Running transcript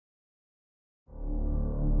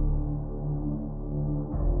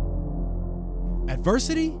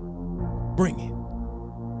Adversity? Bring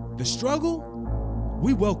it. The struggle?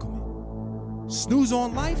 We welcome it. Snooze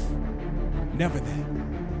on life? Never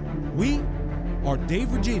that. We are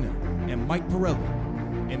Dave Regina and Mike Pirelli,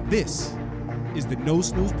 and this is the No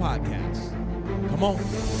Snooze Podcast. Come on.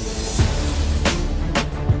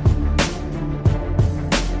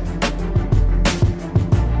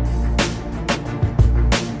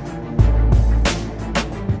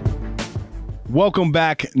 Welcome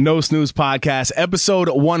back, No Snooze Podcast, episode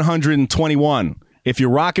 121. If you're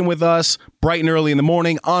rocking with us bright and early in the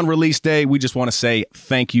morning on release day, we just want to say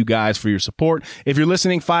thank you guys for your support. If you're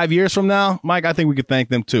listening 5 years from now, Mike, I think we could thank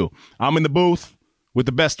them too. I'm in the booth with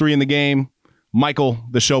the best three in the game, Michael,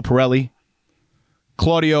 the show Pirelli,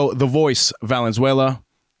 Claudio, the voice Valenzuela,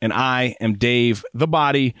 and I am Dave, the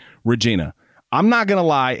body Regina. I'm not going to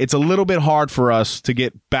lie, it's a little bit hard for us to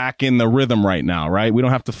get back in the rhythm right now, right? We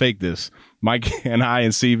don't have to fake this. Mike and I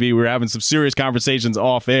and CV, we're having some serious conversations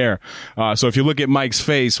off air. So if you look at Mike's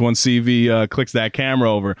face when CV clicks that camera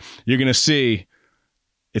over, you're going to see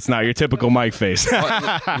it's not your typical Mike face.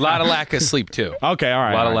 A lot of lack of sleep, too. Okay, all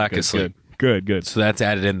right. A lot of right, lack of sleep. Good. So that's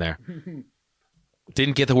added in there.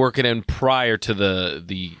 Didn't get the workout in prior to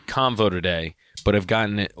the convo today, but I've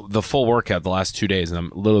gotten the full workout the last 2 days, and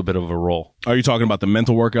I'm a little bit of a roll. Are you talking about the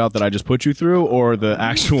mental workout that I just put you through, or the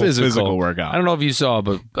actual physical workout? I don't know if you saw,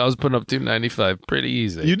 but I was putting up 295 pretty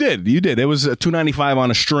easy. You did. It was a 295 on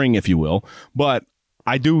a string, if you will. But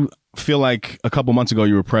I do feel like a couple months ago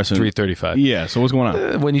you were pressing 335. Yeah. So what's going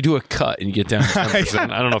on? When you do a cut and you get down to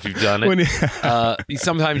 10%, I don't know if you've done it.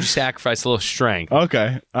 Sometimes you sacrifice a little strength.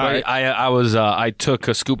 Okay. All right. I took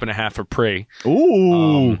a scoop and a half of pre.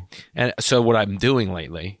 Ooh. And so what I'm doing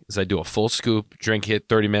lately is I do a full scoop, drink it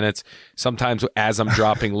 30 minutes. Sometimes as I'm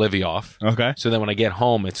dropping Livy off. Okay. So then when I get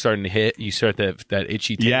home, it's starting to hit. You start that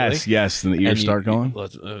itchy tingling. Yes. And the ears start going.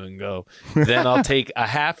 Let's go. Then I'll take a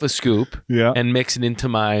half a scoop and mix it into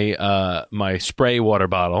my my spray water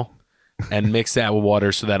bottle and mix that with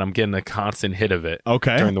water so that I'm getting a constant hit of it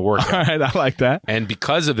during the workout. All right, I like that. And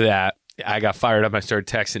because of that, I got fired up. I started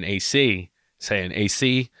texting AC saying,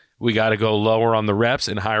 AC, we got to go lower on the reps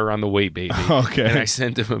and higher on the weight, baby. Okay. And I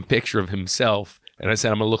sent him a picture of himself. And I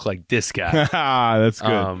said, I'm going to look like this guy. That's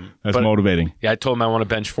good. That's motivating. Yeah, I told him I want to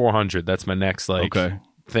bench 400. That's my next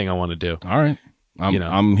thing I want to do. All right.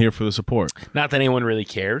 I'm here for the support. Not that anyone really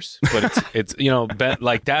cares, but it's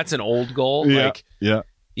like that's an old goal. Yeah.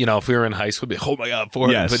 If we were in high school, it'd be, oh my God,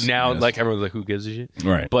 400. Yes, but now, everyone's like, who gives a shit?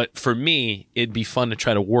 Right. But for me, it'd be fun to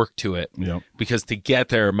try to work to it. Yep. Because to get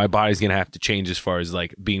there, my body's going to have to change as far as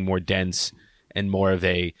being more dense and more of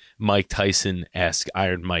a Mike Tyson-esque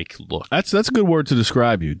Iron Mike look. That's a good word to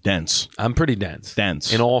describe you. Dense. I'm pretty dense.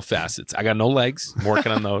 Dense. In all facets. I got no legs. I'm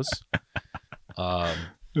working on those.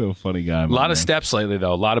 You're a funny guy. A lot of steps lately,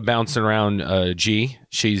 though. A lot of bouncing around G.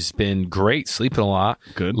 She's been great, sleeping a lot.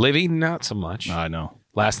 Good. Livy, not so much. I know.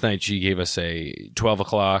 Last night, she gave us a 12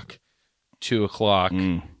 o'clock, 2 o'clock.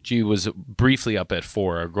 G was briefly up at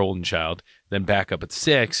 4, our golden child, then back up at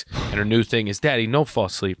 6. And her new thing is, Daddy, don't fall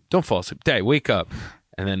asleep. Don't fall asleep. Daddy, wake up.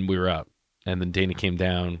 And then we were up. And then Dana came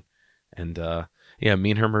down. And,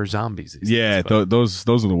 me and her are zombies. Yeah, those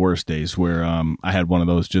are the worst days where I had one of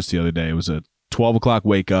those just the other day. It was a 12 o'clock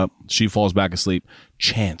wake up. She falls back asleep.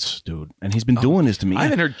 Chance, dude. And he's been doing this to me. I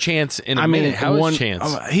haven't heard Chance in a minute. How is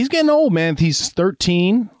Chance? He's getting old, man. He's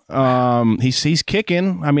 13. He's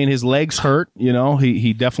kicking. I mean, his legs hurt.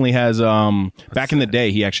 He definitely has. Back in the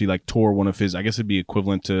day, he actually tore one of his. I guess it'd be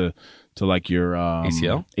equivalent to your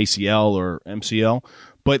ACL or MCL.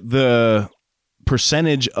 But the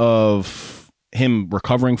percentage of him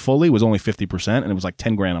recovering fully was only 50%, and it was like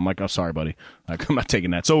 10 grand. I'm like, oh, sorry, buddy. I'm not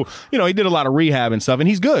taking that. So, he did a lot of rehab and stuff, and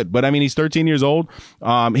he's good. But, he's 13 years old.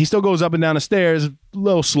 He still goes up and down the stairs, a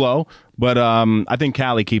little slow. But I think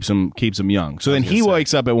Callie keeps him young. So then he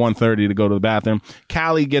wakes up at 1:30 to go to the bathroom.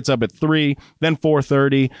 Callie gets up at 3, then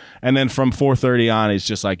 4:30, and then from 4:30 on, it's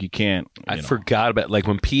just like you can't. I forgot about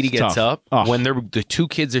when Petey gets up, when the two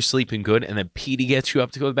kids are sleeping good, and then Petey gets you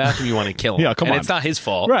up to go to the bathroom, you want to kill him. Yeah, come on. And it's not his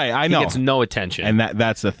fault. Right, I know. He gets no attention. And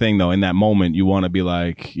that's the thing, though. In that moment, you want to be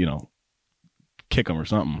like, kick him or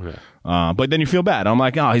something. Yeah. But then you feel bad. I'm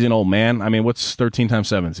like, he's an old man. I mean, what's 13 times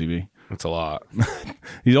 7, CV? That's a lot.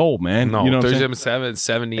 He's old, man. No, 37,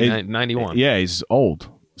 70, 91. Yeah, he's old.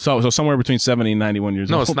 So somewhere between 70 and 91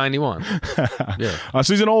 years old. No, it's 91. Yeah.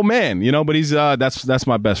 So he's an old man, but he's that's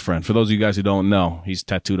my best friend. For those of you guys who don't know, he's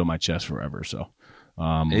tattooed on my chest forever. So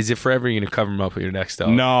Is it forever? You're gonna cover them up with your next dog?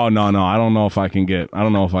 No. I don't know if I can get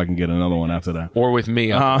another one after that. Or with me.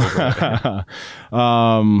 So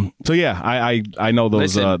yeah, I know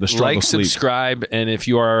those. Listen, the struggle like, sleep. subscribe, and if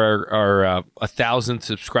you are our 1,000th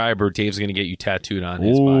subscriber, Dave's gonna get you tattooed on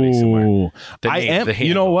his body somewhere. Ooh. The I name, am. the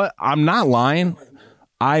You know handle. what? I'm not lying.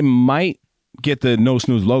 I might get the No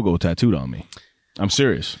Snooze logo tattooed on me. I'm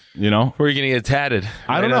serious. You know, Where are you gonna get tatted?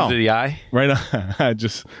 I don't Right know. under the eye. right now,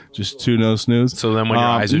 just two No Snooze. So then when your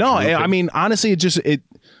eyes are no, drooping- I mean honestly, the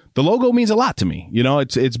logo means a lot to me. You know,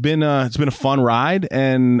 it's been a fun ride,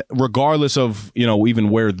 and regardless of even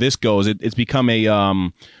where this goes, it's become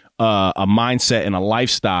a mindset and a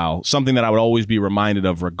lifestyle, something that I would always be reminded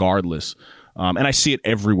of, regardless. And I see it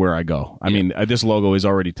everywhere I go. I mean, this logo is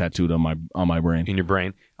already tattooed on my brain. in your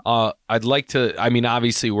brain. I'd like to. I mean,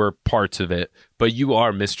 obviously we're parts of it, but you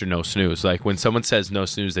are Mr. No Snooze. Like when someone says No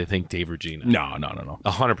Snooze, they think Dave Regina. No.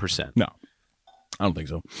 100%. No, I don't think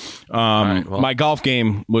so. right, well. My golf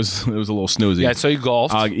game was a little snoozy. Yeah, so you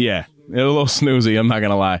golfed. Yeah, a little snoozy. I'm not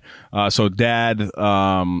gonna lie. So Dad,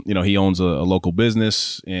 he owns a local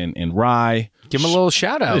business in Rye. Give him a little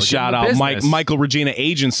shout out. Shout out, Michael Regina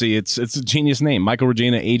Agency. It's a genius name, Michael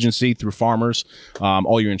Regina Agency, through farmers.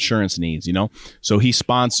 All your insurance needs. So he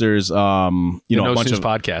sponsors No a bunch Snooze of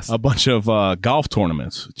podcast. a bunch of golf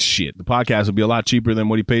tournaments. Shit, the podcast would be a lot cheaper than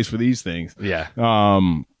what he pays for these things. Yeah.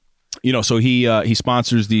 So he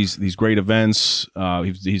sponsors these great events.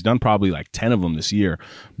 He's done probably like 10 of them this year.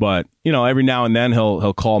 But every now and then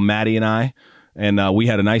he'll call Maddie and I, and we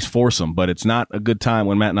had a nice foursome. But it's not a good time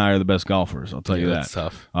when Matt and I are the best golfers. I'll tell you that. That's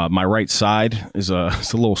tough. My right side is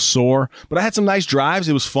it's a little sore, but I had some nice drives.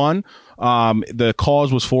 It was fun. The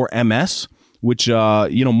cause was for MS. Which,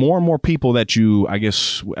 more and more people that I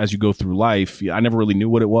guess, as you go through life, I never really knew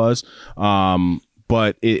what it was.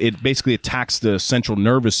 But it basically attacks the central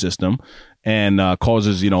nervous system and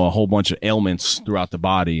causes, a whole bunch of ailments throughout the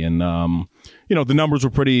body. And, the numbers were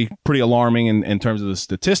pretty alarming in terms of the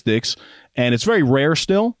statistics. And it's very rare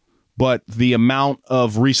still, but the amount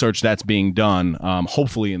of research that's being done,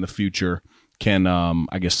 hopefully in the future, can,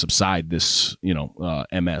 I guess, subside this,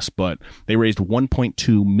 MS. But they raised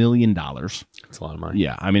 $1.2 million. That's a lot of money.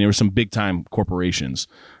 Yeah. I mean, there were some big time corporations.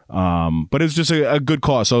 But it's just a good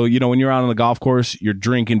cause. So, when you're out on the golf course, you're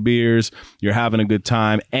drinking beers, you're having a good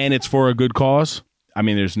time, and it's for a good cause. I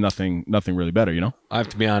mean, there's nothing really better, I have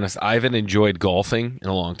to be honest. I haven't enjoyed golfing in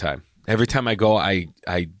a long time. Every time I go,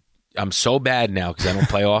 I'm so bad now because I don't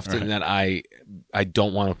play often that I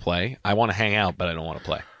don't want to play. I want to hang out, but I don't want to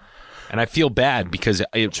play. And I feel bad because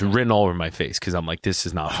it's written all over my face because I'm like, this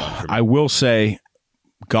is not fun for me. I will say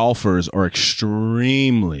golfers are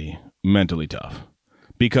extremely mentally tough.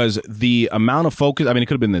 Because the amount of focus, I mean, it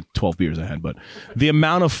could have been the 12 beers I had, but the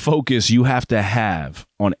amount of focus you have to have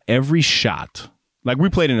on every shot. Like, we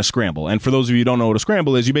played in a scramble. And for those of you who don't know what a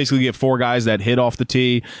scramble is, you basically get four guys that hit off the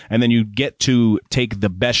tee, and then you get to take the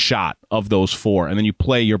best shot of those four, and then you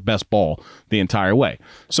play your best ball the entire way.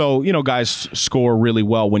 So, guys score really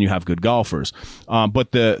well when you have good golfers.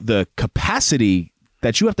 But the capacity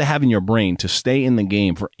that you have to have in your brain to stay in the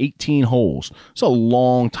game for 18 holes, it's a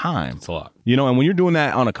long time. It's a lot. And when you're doing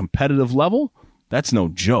that on a competitive level, that's no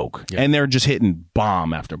joke. Yeah. And they're just hitting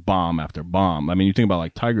bomb after bomb after bomb. I mean, you think about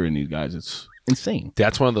like Tiger and these guys, it's insane.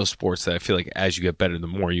 That's one of those sports that I feel like as you get better, the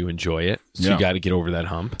more you enjoy it. So you got to get over that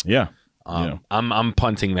hump. Yeah. I'm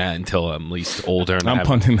punting that until I'm at least older. And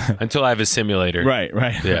punting that until I have a simulator. Right.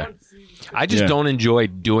 Yeah. I just don't enjoy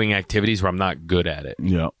doing activities where I'm not good at it.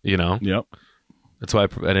 Yeah. Yep. That's why I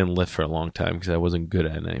didn't lift for a long time because I wasn't good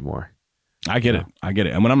at it anymore. I get it.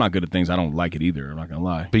 And when I'm not good at things, I don't like it either. I'm not gonna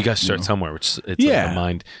lie. But you got to start somewhere, which it's like the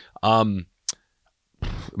mind.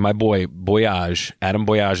 My boy Boyage, Adam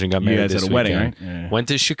Boyage, got married this at a weekend. wedding, right? Yeah. Went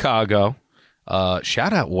to Chicago.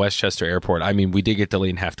 Shout out Westchester Airport. I mean, we did get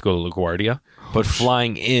delayed and have to go to LaGuardia, but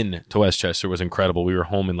flying in to Westchester was incredible. We were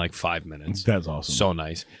home in like 5 minutes. That's awesome. So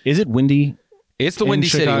nice. Is it windy? It's the Windy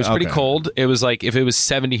City. It was pretty Okay. cold. It was like, if it was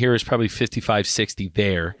 70 here, it's probably 55, 60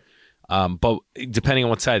 there. But depending on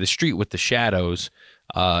what side of the street with the shadows,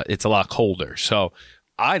 it's a lot colder. So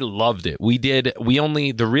I loved it.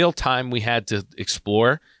 The real time we had to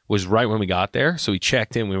explore was right when we got there. So we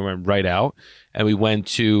checked in, we went right out, and we went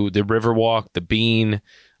to the Riverwalk, the Bean.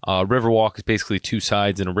 Riverwalk is basically two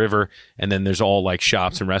sides in a river, and then there's all like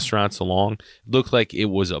shops and restaurants along. It looked like it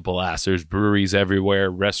was a blast. There's breweries everywhere,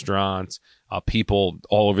 restaurants, people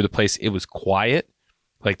all over the place. It was quiet.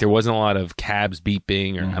 Like, there wasn't a lot of cabs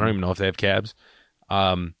beeping, or I don't even know if they have cabs.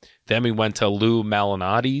 Then we went to Lou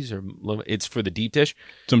Malinotti's, it's for the deep dish.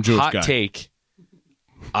 Some Jewish Hot guy. take.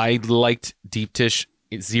 I liked deep dish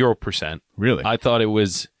 0%. Really? I thought it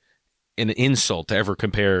was an insult to ever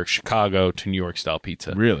compare Chicago to New York style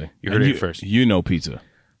pizza. Really? You heard it first. You know pizza.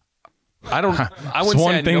 I wouldn't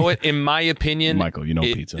say I know it. In my opinion, Michael, you know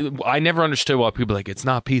pizza. I never understood why people are like, it's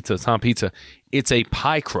not pizza. It's not pizza. It's a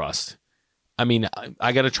pie crust. I mean,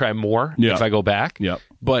 I got to try more if I go back. Yep.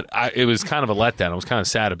 But it was kind of a letdown. I was kind of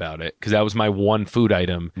sad about it because that was my one food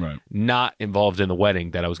item not involved in the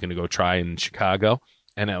wedding that I was going to go try in Chicago.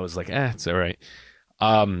 And I was like, it's all right.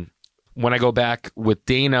 When I go back with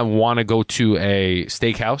Dana, want to go to a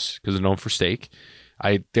steakhouse because they're known for steak.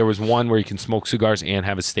 There was one where you can smoke cigars and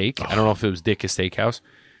have a steak. I don't know if it was Dick's Steakhouse.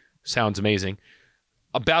 Sounds amazing.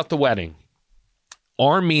 About the wedding,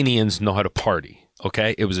 Armenians know how to party.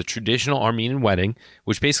 Okay, it was a traditional Armenian wedding,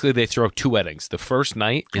 which basically they throw two weddings. The first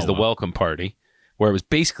night is the welcome party, where it was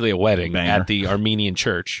basically a wedding at the Armenian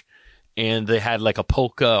church, and they had like a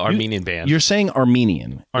polka Armenian band. You're saying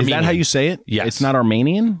Armenian. Is that how you say it? Yes. It's not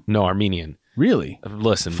Armenian? No, Armenian. Really?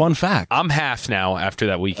 Listen. Fun fact. I'm half now after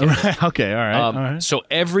that weekend. Okay, all right. So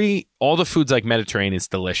all the food's like Mediterranean. It's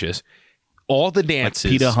delicious. All the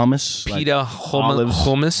dances. Like pita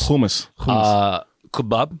hummus? Hummus.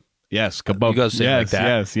 Kebab. Yes, kebab. You guys say like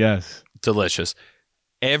that. Yes. Delicious.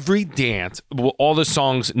 Every dance, all the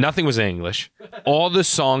songs, nothing was in English. All the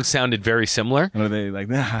songs sounded very similar. Are they like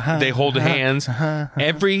that? They hold hands.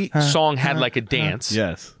 Every song had like a dance.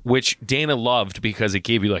 Yes. Which Dana loved because it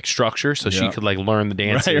gave you like structure so she could like learn the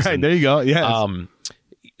dances. Right. There you go. Yes.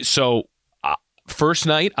 So first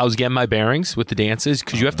night, I was getting my bearings with the dances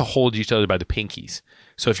because you have to hold each other by the pinkies.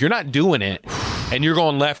 So if you're not doing it and you're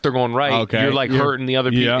going left or going right, you're like hurting the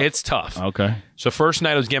other people. It's tough. Okay. So first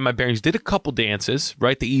night I was getting my bearings, did a couple dances,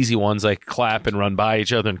 right? The easy ones like clap and run by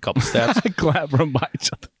each other in a couple steps. Clap, run by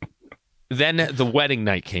each other. Then the wedding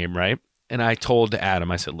night came, right? And I told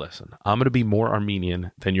Adam, I said, listen, I'm going to be more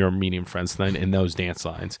Armenian than your Armenian friends tonight in those dance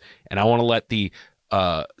lines. And I want to let the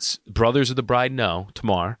brothers of the bride know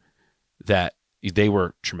tomorrow that they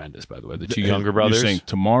were tremendous, by the way. The two younger brothers. You're saying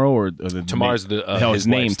tomorrow or Tamar's his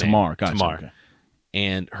name Tamar. Gotcha. Tamar. Okay.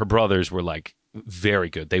 And her brothers were like very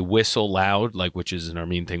good. They whistle loud, like which is an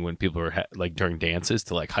Armenian thing when people are like during dances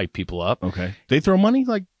to like hype people up. Okay. They throw money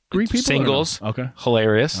like greet people. Singles. No? Okay.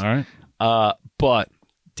 Hilarious. All right. But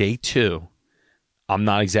day two, I'm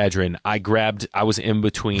not exaggerating. I was in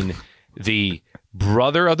between the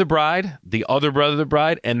brother of the bride, the other brother of the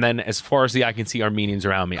bride, and then as far as the eye can see, Armenians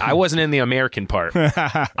around me. I wasn't in the American part.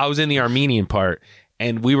 I was in the Armenian part,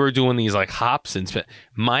 and we were doing these like hops and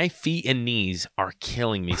my feet and knees are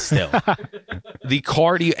killing me still. The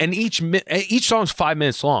cardio, and each song's 5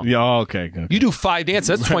 minutes long. Yeah, okay. You do 5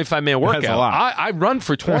 dances, that's a 25-minute workout. That's a lot. I run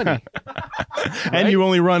for 20. Right? And you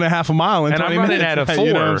only run a half a mile in 20 minutes. And I'm running at a 4.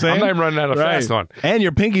 You know what I'm saying? I'm not running at a fast one. And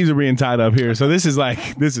your pinkies are being tied up here. So this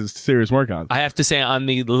is serious workout. I have to say, on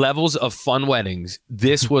the levels of fun weddings,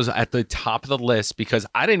 this was at the top of the list because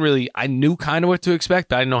I knew kind of what to expect,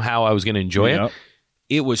 but I didn't know how I was going to enjoy it.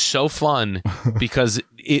 It was so fun because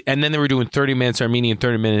and then they were doing 30 minutes Armenian,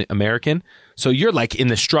 30-minute American. So you're like in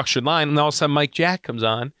the structured line, and all of a sudden Mike Jack comes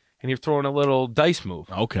on, and you're throwing a little dice move.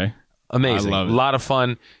 Okay. Amazing. I love it. A lot of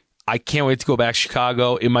fun. I can't wait to go back to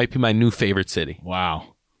Chicago. It might be my new favorite city.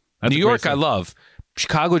 Wow. New York, I love.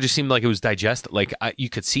 Chicago just seemed like it was digested. Like you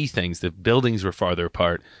could see things. The buildings were farther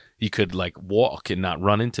apart. You could like walk and not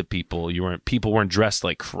run into people. People weren't dressed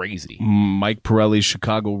like crazy. Mike Pirelli's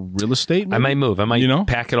Chicago real estate. Maybe? I might move. I might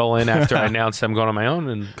pack it all in after I announce I'm going on my own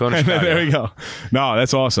and going to Chicago. There you go. No,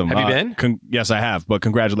 that's awesome. Have you been? Yes, I have. But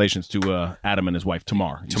congratulations to Adam and his wife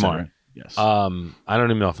Tamar. Tamar. Right? Yes. I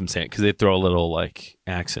don't even know if I'm saying it because they throw a little like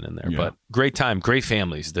accent in there. Yeah. But great time, great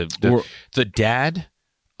families. The dad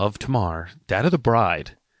of Tamar, dad of the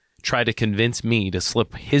bride, tried to convince me to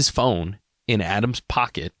slip his phone in Adam's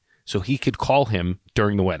pocket so he could call him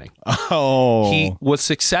during the wedding. Oh. He was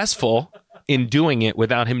successful in doing it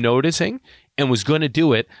without him noticing and was going to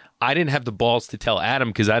do it. I didn't have the balls to tell Adam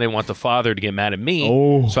because I didn't want the father to get mad at me.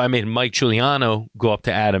 Oh. So I made Mike Giuliano go up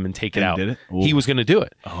to Adam and take it out. Did it? He was going to do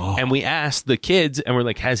it. Oh. And we asked the kids and we're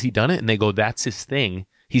like, has he done it? And they go, that's his thing.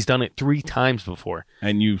 He's done it 3 times before.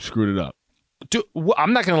 And you screwed it up. Dude,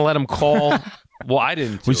 I'm not going to let him call. Well, I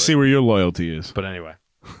didn't do We see where your loyalty is. But anyway.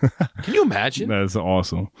 Can you imagine? That's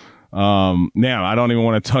awesome. Now I don't even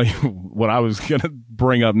want to tell you what I was gonna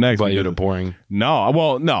bring up next. But you're boring. No,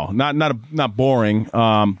 well, no, not boring.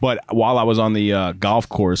 But while I was on the golf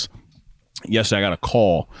course yesterday, I got a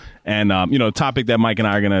call, and the topic that Mike and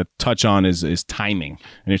I are gonna touch on is timing.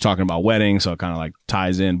 And you're talking about weddings, so it kind of like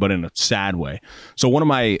ties in, but in a sad way. So one of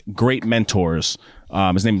my great mentors,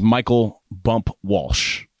 his name is Michael Bump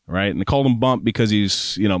Walsh, right? And they called him Bump because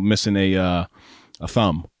he's missing a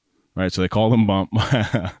thumb. right? So they call him Bump.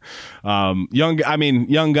 Young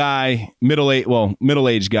guy,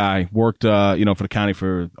 middle-aged guy, worked, for the county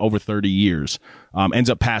for over 30 years, ends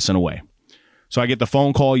up passing away. So I get the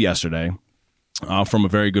phone call yesterday from a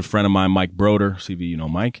very good friend of mine, Mike Broder, CV, you know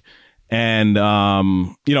Mike. And,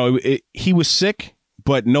 he was sick,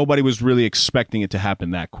 but nobody was really expecting it to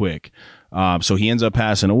happen that quick. So he ends up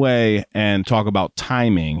passing away, and talk about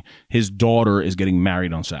timing. His daughter is getting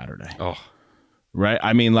married on Saturday. Oh, right.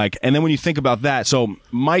 I mean, and then when you think about that, so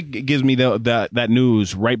Mike gives me that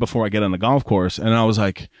news right before I get on the golf course. And I was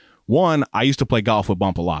like, one, I used to play golf with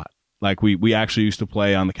Bump a lot. Like we actually used to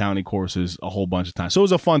play on the county courses a whole bunch of times. So it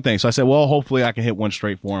was a fun thing. So I said, well, hopefully I can hit one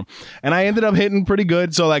straight for him. And I ended up hitting pretty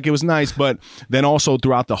good. So it was nice. But then also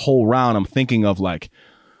throughout the whole round, I'm thinking of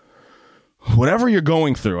whatever you're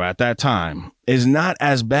going through at that time is not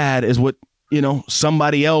as bad as what,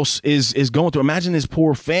 somebody else is going through. Imagine this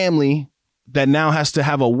poor family that now has to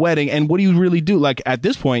have a wedding. And what do you really do? At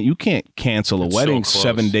this point, you can't cancel a wedding so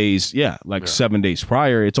 7 days. Yeah. 7 days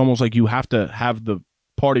prior. It's almost like you have to have the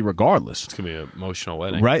party regardless. It's gonna be an emotional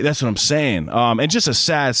wedding, right? That's what I'm saying. And just a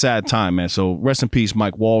sad time, man. So rest in peace,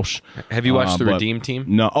 Mike Walsh. Have you watched the Redeem Team?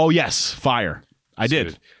 No. Oh yes, fire. I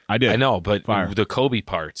did. I know, but fire. The Kobe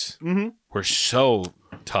parts were so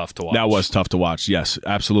tough to watch. That was tough to watch. Yes,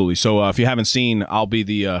 absolutely. So if you haven't seen, I'll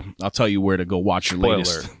tell you where to go watch your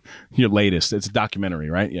latest. It's a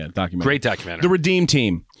documentary, right? Yeah, documentary. Great documentary. The Redeem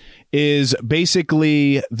Team is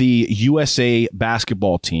basically the USA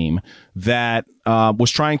basketball team that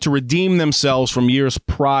was trying to redeem themselves from years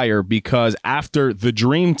prior, because after the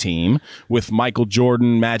Dream Team with Michael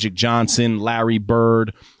Jordan, Magic Johnson, Larry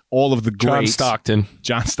Bird, all of the greats.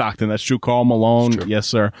 John Stockton, that's true. Karl Malone, yes,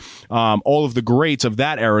 sir. All of the greats of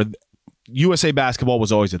that era, USA basketball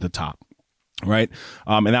was always at the top, right?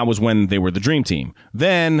 And that was when they were the Dream Team.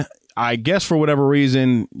 Then I guess for whatever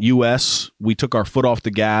reason, we took our foot off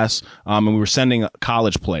the gas, and we were sending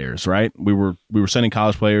college players, right? We were sending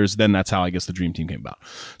college players. Then that's how I guess the Dream Team came about.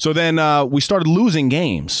 So then we started losing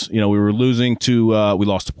games. We were losing to, we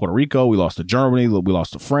lost to Puerto Rico, we lost to Germany, we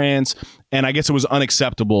lost to France, and I guess it was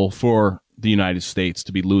unacceptable for the United States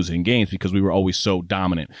to be losing games because we were always so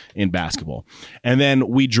dominant in basketball. And then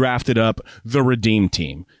we drafted up the Redeem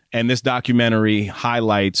Team. And this documentary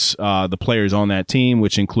highlights the players on that team,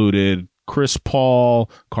 which included Chris Paul,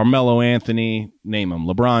 Carmelo Anthony, name them,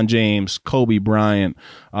 LeBron James, Kobe Bryant,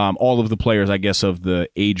 all of the players, I guess, of the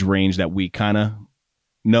age range that we kind of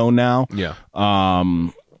know now. Yeah.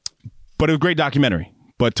 But it was a great documentary.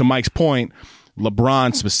 But to Mike's point,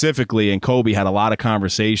 LeBron specifically and Kobe had a lot of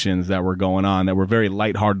conversations that were going on that were very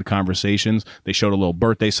lighthearted conversations. They showed a little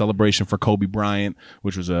birthday celebration for Kobe Bryant,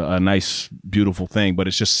 which was a nice, beautiful thing. But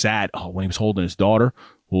it's just sad. Oh, when he was holding his daughter.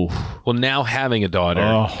 Oof. Well, now having a daughter,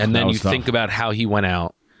 and then you think about how he went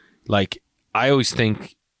out. I always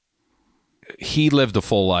think he lived a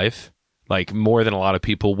full life, more than a lot of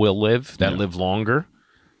people will live that live longer.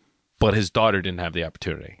 But his daughter didn't have the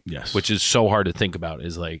opportunity. Yes. Which is so hard to think about,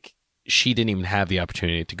 is she didn't even have the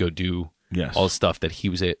opportunity to go do all the stuff that he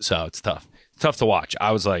was at. So it's tough. It's tough to watch.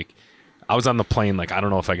 I was on the plane, I don't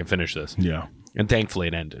know if I can finish this. Yeah. And thankfully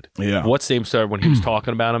it ended. Yeah. What's the name started when he was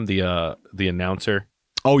talking about him, the announcer?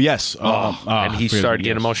 Oh, yes. And he started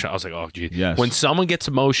getting emotional. I was like, oh, geez. Yes. When someone gets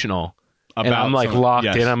emotional and I'm someone, locked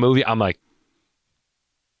in on a movie, I'm and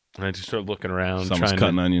I just start looking around. Someone's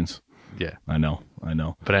cutting onions. Yeah. I know.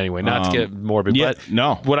 But anyway, not to get morbid,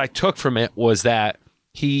 but what I took from it was that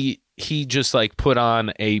he just put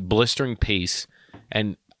on a blistering pace,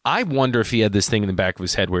 and I wonder if he had this thing in the back of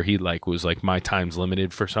his head where he was my time's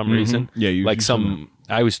limited for some reason. Yeah,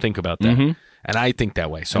 I always think about that, and I think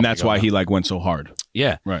that way. So and that's why he went so hard.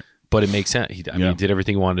 Yeah, right. But it makes sense. He did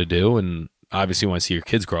everything he wanted to do, and obviously you want to see your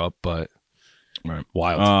kids grow up. But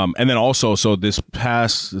wild. And then also, so this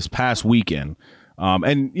past weekend.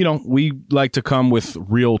 And we like to come with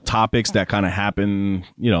real topics that kind of happen,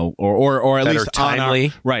 or at that least are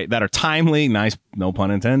timely, that are timely. Nice, no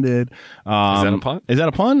pun intended. Is that a pun? Is that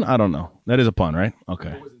a pun? I don't know. That is a pun, right?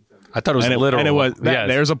 Okay. I thought it was literal. And it was.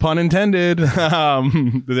 There's a pun intended.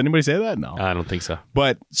 Does anybody say that? No, I don't think so.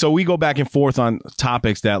 But so we go back and forth on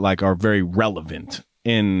topics that are very relevant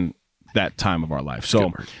in that time of our life.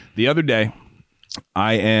 So the other day,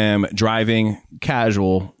 I am driving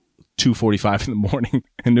casual. 2:45 in the morning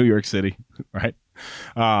in New York City, right?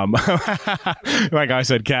 Like I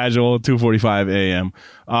said, casual, 2:45 a.m.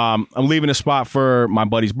 I'm leaving a spot for my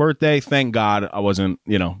buddy's birthday. Thank God I wasn't,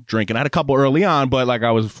 drinking. I had a couple early on, but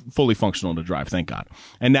I was fully functional to drive. Thank God.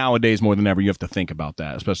 And nowadays, more than ever, you have to think about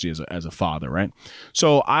that, especially as a father, right?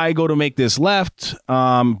 So I go to make this left.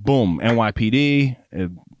 Boom, NYPD.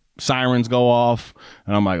 sirens go off,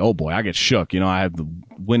 and I'm like, oh boy, I get shook. I had the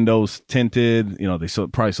windows tinted. They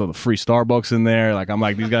probably saw the free Starbucks in there. Like, I'm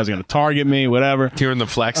like, these guys are gonna target me, whatever. You're in the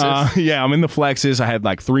Flexus? Yeah, I'm in the Flexus. I had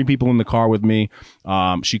like 3 people in the car with me.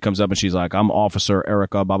 She comes up and she's like, I'm Officer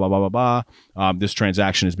Erica, blah blah blah blah blah. This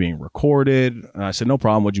transaction is being recorded. And I said, no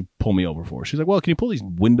problem. What'd you pull me over for? She's like, well, can you pull these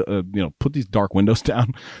put these dark windows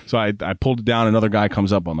down? So I pulled it down. Another guy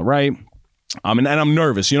comes up on the right. And I'm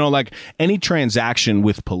nervous, like any transaction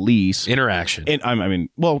with police. Interaction.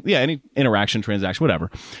 Any interaction, transaction,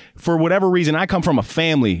 whatever. For whatever reason, I come from a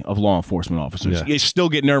family of law enforcement officers. You still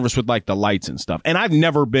get nervous with like the lights and stuff. And I've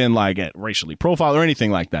never been like racially profiled or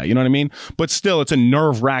anything like that. You know what I mean? But still, it's a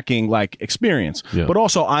nerve-wracking like experience. Yeah. But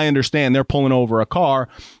also, I understand they're pulling over a car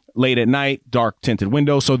late at night, dark tinted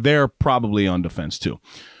windows, so they're probably on defense too.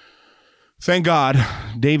 Thank God,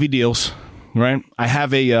 Davy deals. Right, I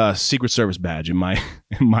have a Secret Service badge in my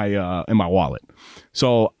wallet.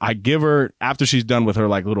 So I give her, after she's done with her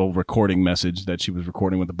like little recording message that she was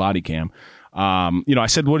recording with the body cam. I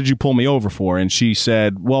said, what did you pull me over for? And she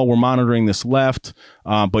said, well, we're monitoring this left,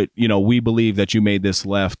 but we believe that you made this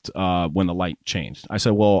left when the light changed. I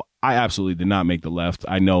said, well, I absolutely did not make the left.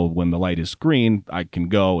 I know when the light is green, I can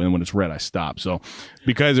go, and when it's red, I stop. So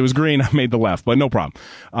because it was green, I made the left, but no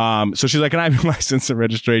problem. So she's like, can I have your license and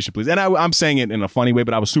registration, please? And I'm saying it in a funny way,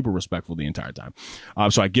 but I was super respectful the entire time.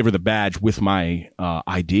 So I give her the badge with my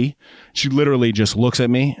ID. She literally just looks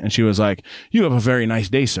at me, and she was like, you have a very nice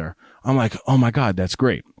day, sir. I'm like, oh my God, that's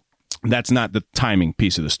great. That's not the timing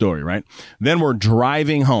piece of the story, right? Then we're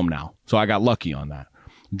driving home now. So I got lucky on that.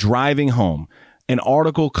 Driving home. An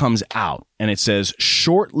article comes out and it says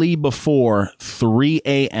shortly before 3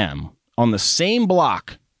 a.m. on the same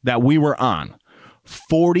block that we were on,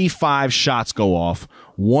 45 shots go off,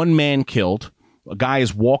 1 man killed. A guy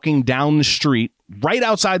is walking down the street right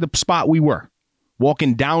outside the spot we were,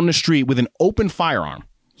 walking down the street with an open firearm.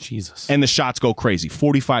 Jesus. And the shots go crazy.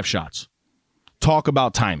 45 shots. Talk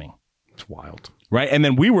about timing. It's wild. Right? And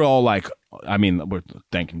then we were all like, we're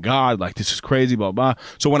thanking God, like, this is crazy, blah, blah.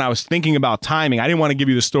 So when I was thinking about timing, I didn't want to give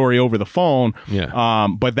you the story over the phone. Yeah.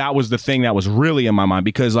 But that was the thing that was really in my mind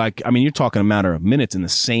because, you're talking a matter of minutes in the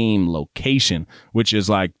same location, which is,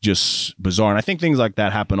 like, just bizarre. And I think things like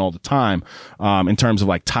that happen all the time in terms of,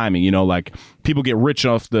 like, timing. Like, people get rich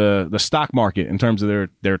off the stock market in terms of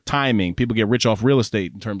their timing. People get rich off real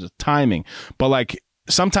estate in terms of timing. But, like,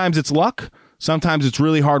 sometimes it's luck. Sometimes it's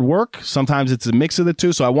really hard work. Sometimes it's a mix of the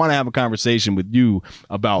two. So I want to have a conversation with you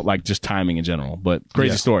about like just timing in general. But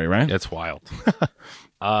crazy story, right? That's wild.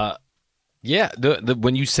 Yeah.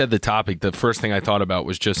 When you said the topic, the first thing I thought about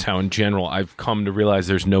was just how in general I've come to realize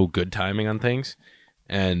there's no good timing on things,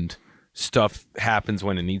 and stuff happens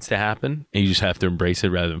when it needs to happen, and you just have to embrace it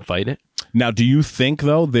rather than fight it. Now, do you think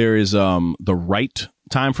though there is the right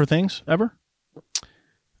time for things ever?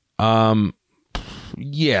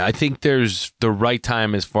 Yeah, I think there's the right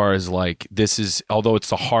time as far as like this is, although it's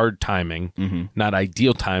the hard timing, not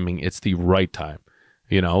ideal timing, it's the right time.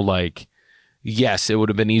 Like, yes, it would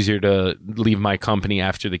have been easier to leave my company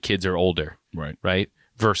after the kids are older. Right.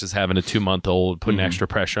 Versus having a 2-month-old, putting extra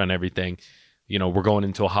pressure on everything. We're going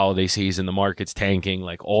into a holiday season, the market's tanking,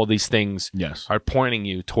 like all these things are pointing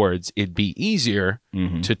you towards it'd be easier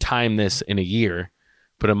to time this in a year.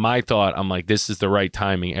 But in my thought, I'm like, this is the right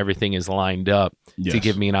timing. Everything is lined up to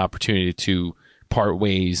give me an opportunity to part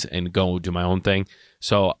ways and go do my own thing.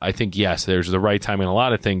 So I think, yes, there's the right time in a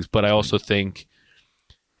lot of things. But I also think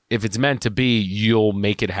if it's meant to be, you'll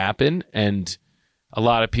make it happen. And a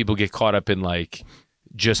lot of people get caught up in like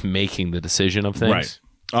just making the decision of things.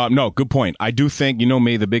 Right. No, good point. I do think,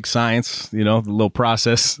 me, the big science, the little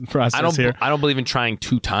process here. I don't believe in trying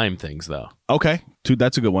to time things, though. Okay.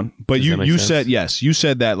 That's a good one. But you said, yes, you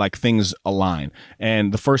said that like things align.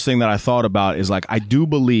 And the first thing that I thought about is like, I do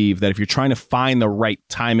believe that if you're trying to find the right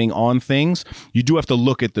timing on things, you do have to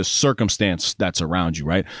look at the circumstance that's around you,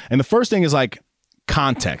 right? And the first thing is like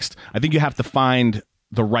context. I think you have to find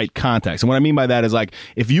the right context. And what I mean by that is like,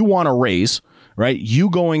 if you want a raise, right,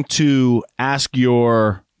 you going to ask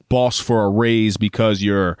your boss for a raise because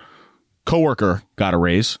your coworker got a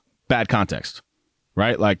raise, bad context,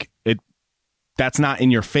 right? Like that's not in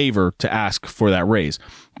your favor to ask for that raise.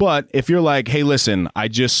 But if you're like, hey, listen, I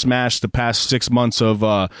just smashed the past 6 months of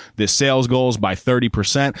the sales goals by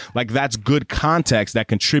 30%, like that's good context that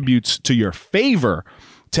contributes to your favor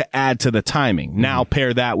to add to the timing. Now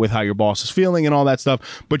pair that with how your boss is feeling and all that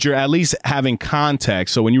stuff, but you're at least having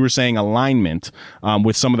context. So when you were saying alignment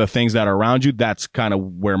with some of the things that are around you, that's kind of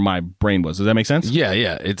where my brain was. Does that make sense? Yeah.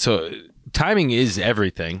 It's timing is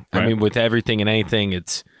everything. Right. I mean, with everything and anything,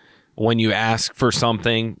 it's when you ask for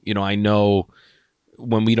something, I know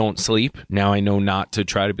when we don't sleep, now I know not to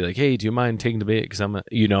try to be like, hey, do you mind taking the bait? Because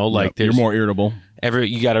You're more irritable.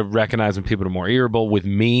 You got to recognize when people are more irritable. With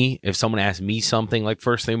me, if someone asks me something like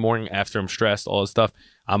first thing morning after I'm stressed, all this stuff,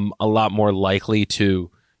 I'm a lot more likely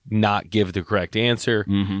to not give the correct answer.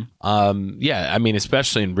 I mean,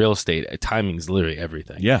 especially in real estate, timing is literally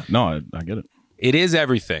everything. Yeah, no, I get it. It is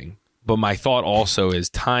everything, but my thought also is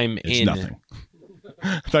it's nothing.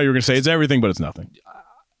 I thought you were going to say it's everything, but it's nothing.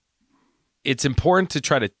 It's important to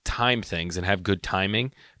try to time things and have good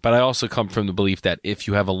timing, but I also come from the belief that if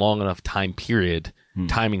you have a long enough time period,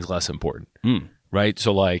 timing's less important, right?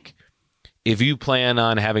 So like if you plan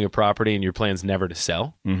on having a property and your plan's never to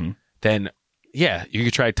sell, then yeah, you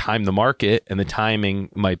could try to time the market and the timing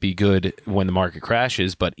might be good when the market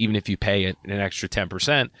crashes, but even if you pay it an extra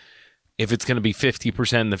 10%, if it's going to be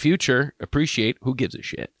 50% in the future, appreciate, who gives a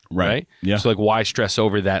shit, right? Yeah. So like why stress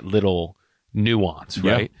over that little nuance,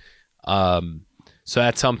 right? So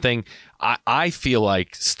that's something I feel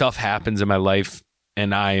like stuff happens in my life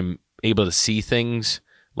and I'm able to see things,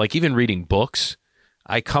 like even reading books.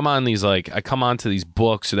 I come onto these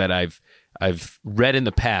books that I've read in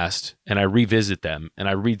the past and I revisit them and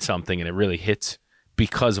I read something and it really hits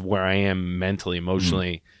because of where I am mentally,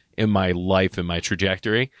 emotionally in my life and my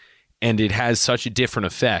trajectory. And it has such a different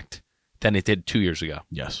effect than it did 2 years ago.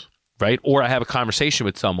 Yes. Right. Or I have a conversation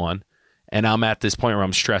with someone and I'm at this point where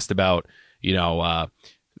I'm stressed about,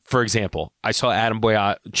 for example, I saw Adam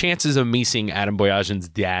Boyage. Chances of me seeing Adam Boyajian's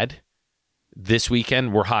dad this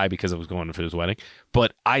weekend were high because I was going for his wedding,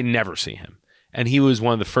 but I never see him. And he was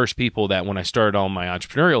one of the first people that when I started all my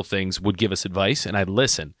entrepreneurial things would give us advice and I'd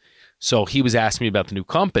listen. So he was asking me about the new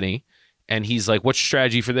company and he's like, what's your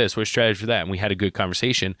strategy for this? What's your strategy for that? And we had a good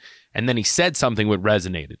conversation. And then he said something that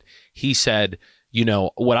resonated. He said,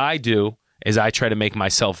 what I do is I try to make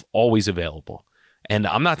myself always available. And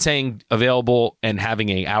I'm not saying available and having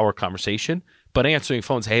an hour conversation, but answering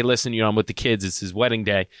phones. Hey, listen, I'm with the kids. It's his wedding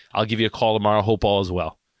day. I'll give you a call tomorrow. Hope all is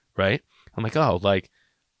well. Right. I'm like,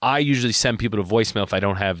 I usually send people to voicemail if I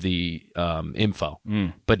don't have the info.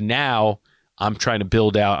 But now I'm trying to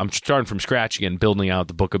build out. I'm starting from scratch again, building out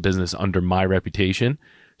the book of business under my reputation.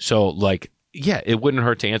 So it wouldn't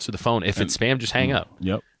hurt to answer the phone. If it's spam, just hang up.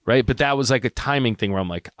 Yep. Right. But that was like a timing thing where I'm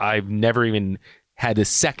like, I've never even had a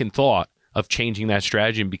second thought of changing that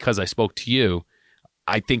strategy. And because I spoke to you,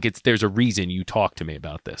 I think there's a reason you talked to me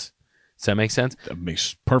about this. Does that make sense? That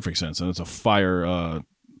makes perfect sense. And it's a fire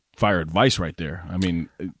advice right there. I mean,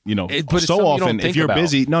 but so often if you're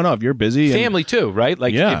busy, if you're busy, family too, right?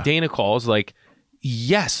 Like if Dana calls, like,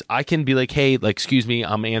 yes, I can be like, hey, like, excuse me,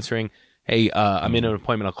 I'm answering. Hey, I'm in an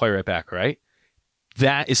appointment. I'll call you right back. Right.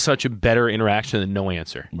 That is such a better interaction than no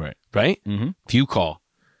answer. Right. Right. If you call,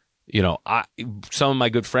 some of my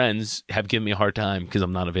good friends have given me a hard time because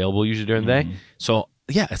I'm not available usually during the day. So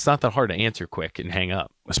yeah, it's not that hard to answer quick and hang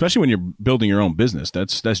up. Especially when you're building your own business.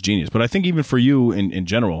 That's genius. But I think even for you in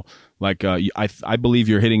general, like I believe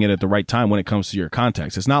you're hitting it at the right time when it comes to your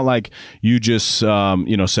context. It's not like you just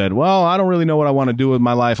said, well, I don't really know what I want to do with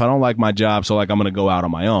my life. I don't like my job, so like I'm going to go out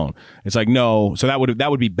on my own. It's like, no. So that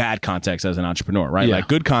would be bad context as an entrepreneur, right? Yeah. Like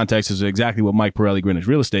good context is exactly what Mike Pirelli, Greenwich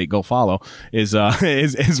Real Estate, go follow, is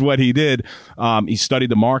what he did. He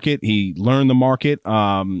studied the market. He learned the market.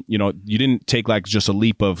 You didn't take like just a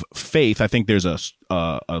leap of faith. I think there's a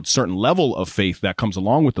certain level of faith that comes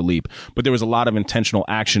along with the leap, but there was a lot of intentional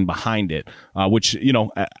action behind it, which,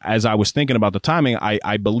 as I was thinking about the timing,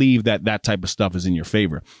 I believe that type of stuff is in your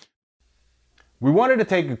favor. We wanted to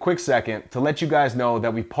take a quick second to let you guys know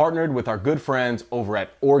that we partnered with our good friends over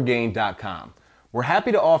at Orgain.com. We're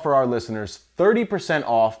happy to offer our listeners 30%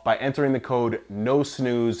 off by entering the code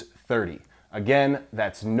NOSNOOZE30. Again,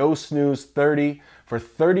 that's NOSNOOZE30 for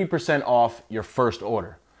 30% off your first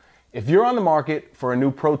order. If you're on the market for a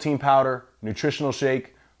new protein powder, nutritional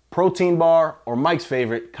shake, protein bar, or Mike's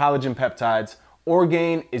favorite, collagen peptides,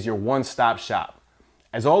 Orgain is your one-stop shop.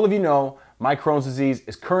 As all of you know, my Crohn's disease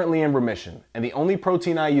is currently in remission, and the only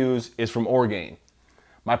protein I use is from Orgain.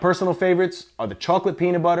 My personal favorites are the chocolate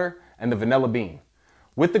peanut butter and the vanilla bean.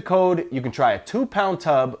 With the code, you can try a 2-pound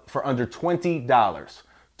tub for under $20.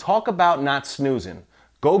 Talk about not snoozing.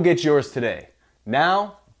 Go get yours today.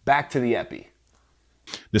 Now, back to the EPI.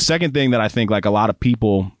 The second thing that I think like a lot of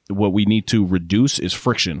people, what we need to reduce is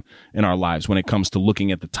friction in our lives when it comes to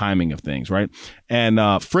looking at the timing of things, right?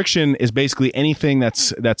 And friction is basically anything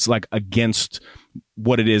that's like against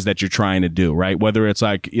what it is that you're trying to do, right? Whether it's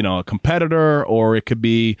like, a competitor, or it could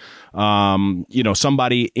be,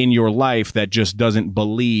 somebody in your life that just doesn't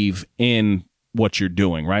believe in what you're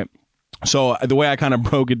doing, right? So the way I kind of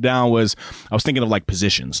broke it down was I was thinking of like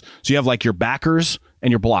positions. So you have like your backers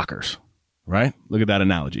and your blockers. right? Look at that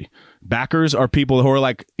analogy. Backers are people who are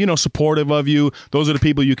like, supportive of you. Those are the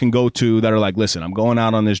people you can go to that are like, listen, I'm going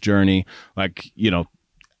out on this journey. Like, you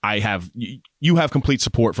have complete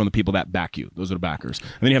support from the people that back you. Those are the backers.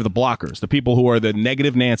 And then you have the blockers, the people who are the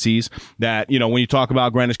negative Nancys that, when you talk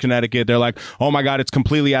about Greenwich, Connecticut, they're like, oh my God, it's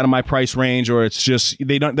completely out of my price range, or it's just,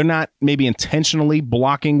 they're not maybe intentionally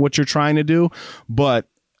blocking what you're trying to do, but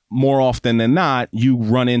more often than not, you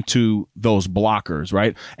run into those blockers,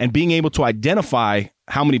 right? And being able to identify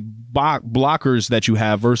how many blockers that you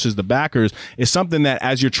have versus the backers is something that,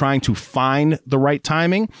 as you're trying to find the right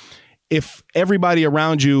timing, if everybody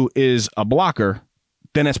around you is a blocker,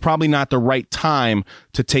 then it's probably not the right time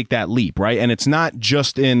to take that leap, right? And it's not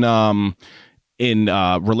just in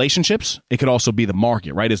relationships. It could also be the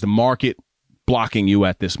market, right? Is the market blocking you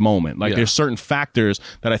at this moment? Like, there's certain factors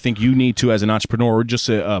that I think you need to, as an entrepreneur or just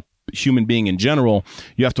a human being in general,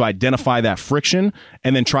 you have to identify that friction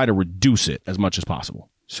and then try to reduce it as much as possible.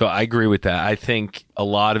 So I agree with that. I think a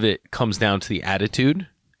lot of it comes down to the attitude,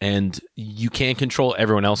 and you can't control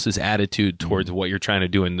everyone else's attitude towards what you're trying to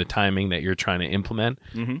do and the timing that you're trying to implement,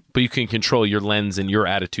 but you can control your lens and your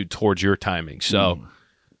attitude towards your timing. So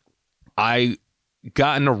I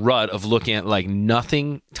got in a rut of looking at like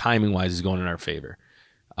nothing timing wise is going in our favor.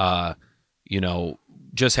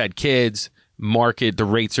 Just had kids, market, the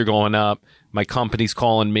rates are going up. My company's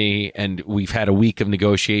calling me, and we've had a week of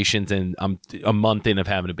negotiations, and I'm a month in of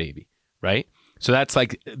having a baby, right? So that's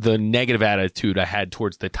like the negative attitude I had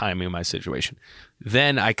towards the timing of my situation.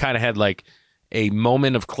 Then I kind of had like a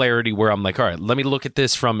moment of clarity where I'm like, all right, let me look at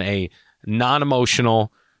this from a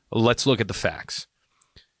non-emotional, let's look at the facts.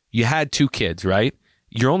 You had 2 kids, right?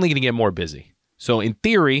 You're only going to get more busy. So in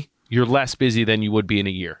theory, you're less busy than you would be in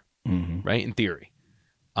a year, right? In theory.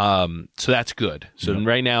 So that's good. So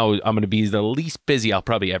right now, I'm going to be the least busy I'll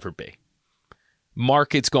probably ever be.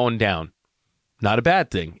 Market's going down. Not a bad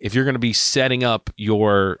thing. If you're going to be setting up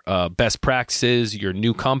your best practices, your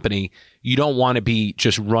new company, you don't want to be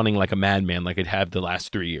just running like a madman like it have the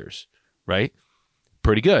last 3 years, right?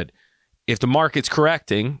 Pretty good. If the market's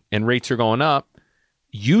correcting and rates are going up,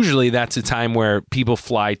 usually that's a time where people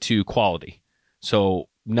fly to quality. So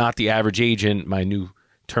not the average agent. My new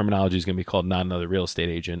terminology is going to be called not another real estate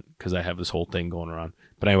agent because I have this whole thing going around.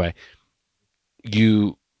 But anyway,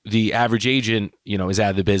 the average agent, is out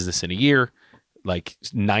of the business in a year. Like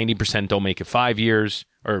 90% don't make it 5 years,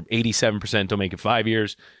 or 87% don't make it 5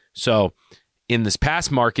 years. So in this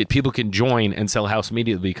past market, people can join and sell a house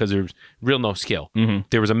immediately because there's real no skill.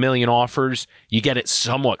 There was 1 million offers. You get it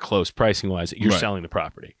somewhat close pricing wise. You're selling the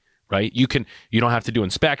property, right? You don't have to do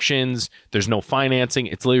inspections. There's no financing.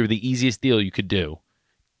 It's literally the easiest deal you could do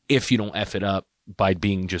if you don't F it up by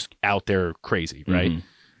being just out there crazy, right?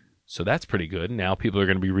 So that's pretty good. Now people are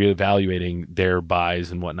going to be reevaluating their buys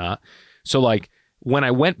and whatnot. So like when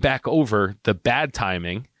I went back over the bad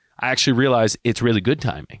timing, I actually realized it's really good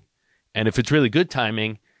timing. And if it's really good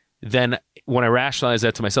timing, then when I rationalize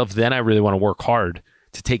that to myself, then I really want to work hard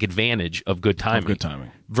to take advantage of good timing.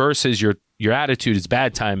 Versus your attitude is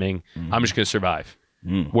bad timing. I'm just going to survive.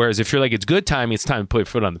 Whereas if you're like, it's good timing, it's time to put your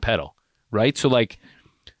foot on the pedal, right? So like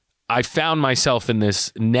I found myself in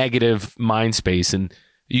this negative mind space, and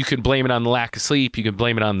you can blame it on the lack of sleep. You can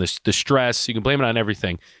blame it on the stress. You can blame it on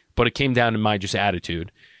everything. But it came down to my just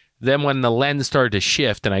attitude. Then when the lens started to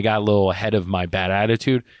shift and I got a little ahead of my bad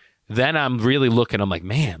attitude, then I'm really looking, I'm like,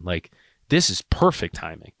 man, like this is perfect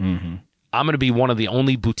timing. I'm going to be one of the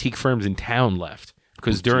only boutique firms in town left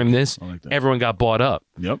because during this, everyone got bought up.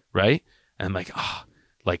 Right? And I'm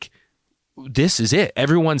like, this is it.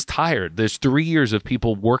 Everyone's tired. There's 3 years of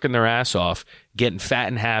people working their ass off, getting fat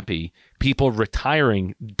and happy, people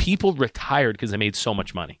retiring. People retired because they made so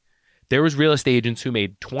much money. There was real estate agents who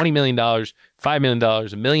made $20 million, $5 million,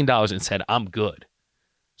 $1 million and said, I'm good.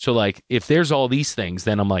 So like, if there's all these things,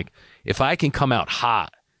 then I'm like, if I can come out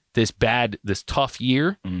hot, this tough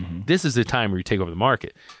year, this is the time where you take over the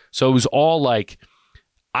market. So it was all like,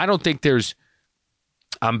 I don't think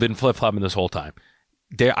I've been flip-flopping this whole time.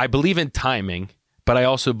 I believe in timing, but I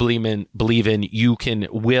also believe in you can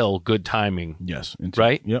will good timing. Yes.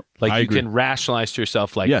 Right? Yep. Like you can rationalize to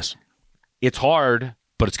yourself like, yes, it's hard,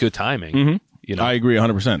 but it's good timing. I agree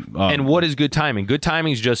 100%. And what is good timing? Good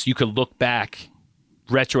timing is just you could look back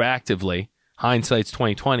retroactively, hindsight's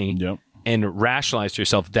 20/20, and rationalize to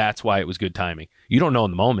yourself that's why it was good timing. You don't know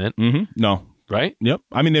in the moment. No. Right? Yep.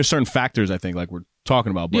 I mean, there's certain factors, I think, like we're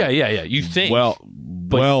talking about. But yeah. You think well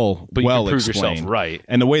but you can prove explained. yourself right.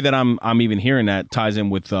 And the way that I'm even hearing that ties in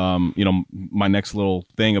with my next little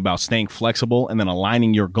thing about staying flexible and then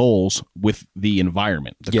aligning your goals with the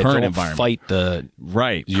environment, the current don't environment. Fight the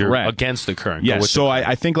right. You're Correct. against the current. Yes. So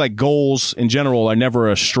I think like goals in general are never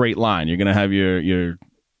a straight line. You're gonna have your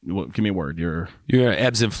give me a word. Your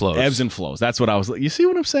ebbs and flows. Ebbs and flows. That's what I was. You see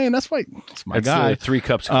what I'm saying? That's right. That's my That's guy. 3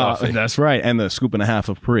 cups of coffee. That's right. And the scoop and a half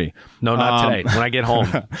of Pre. No, not today. When I get home,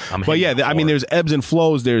 I'm. But yeah, I mean, there's ebbs and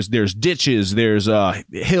flows. There's ditches. There's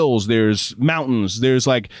hills. There's mountains. There's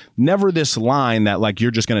like never this line that like you're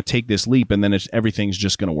just going to take this leap and then everything's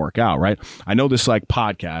just going to work out, right? I know this like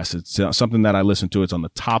podcast. It's something that I listen to. It's on the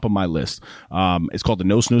top of my list. It's called the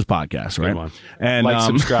No Snooze Podcast, right? Good one. And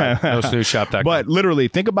subscribe. NoSnoozeShop.com. But literally,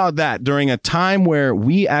 think about that during a time where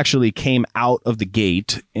we actually came out of the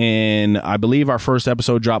gate, and I believe our first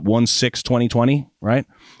episode dropped 1/6/2020, right?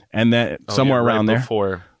 And that somewhere around there.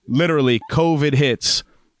 Before. Literally, COVID hits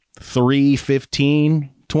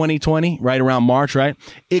 3/15/2020, right around March, right?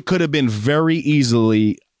 It could have been very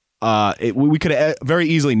easily. We could have very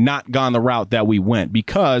easily not gone the route that we went,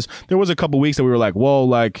 because there was a couple weeks that we were like, whoa,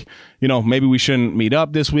 like, maybe we shouldn't meet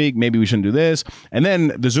up this week. Maybe we shouldn't do this. And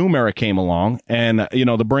then the Zoom era came along, and,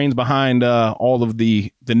 the brains behind all of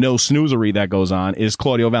the no snoozery that goes on is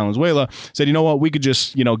Claudio Valenzuela. Said, you know what, we could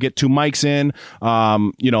just, get 2 mics in,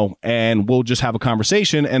 and we'll just have a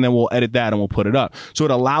conversation, and then we'll edit that and we'll put it up. So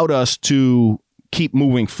it allowed us to keep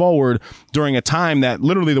moving forward during a time that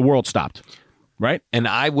literally the world stopped. Right. And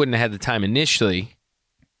I wouldn't have had the time initially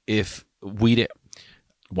if we didn't.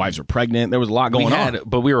 Wives were pregnant. There was a lot going on.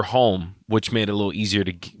 But we were home, which made it a little easier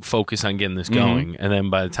to focus on getting this going. And then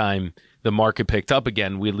by the time the market picked up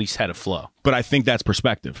again, we at least had a flow. But I think that's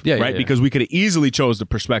perspective, yeah, right? Yeah. Because we could have easily chose the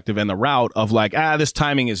perspective and the route of like, this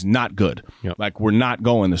timing is not good. Yep. Like, we're not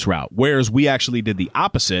going this route. Whereas we actually did the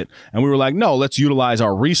opposite, and we were like, no, let's utilize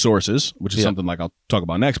our resources, which is something like I'll talk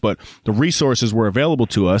about next. But the resources were available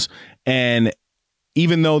to us, and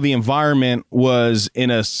even though the environment was in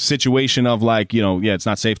a situation of like, it's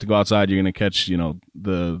not safe to go outside, you're going to catch,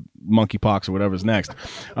 the monkeypox or whatever's next.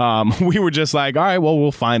 We were just like, all right, well,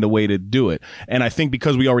 we'll find a way to do it. And I think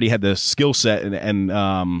because we already had the skill set and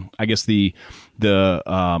I guess the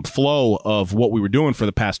flow of what we were doing for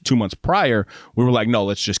the past 2 months prior, we were like, no,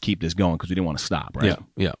 let's just keep this going, because we didn't want to stop, right?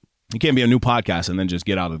 Yeah. You can't be a new podcast and then just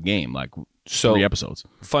get out of the game. Like, 3 episodes.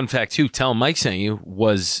 Fun fact too, Tell Mike Sent You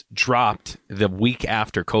was dropped the week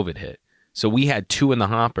after COVID hit. So we had 2 in the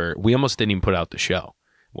hopper. We almost didn't even put out the show.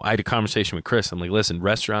 I had a conversation with Chris. I'm like, listen,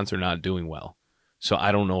 restaurants are not doing well. So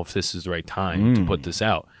I don't know if this is the right time to put this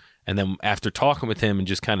out. And then after talking with him and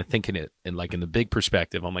just kind of thinking it in the big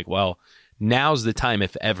perspective, I'm like, well, now's the time,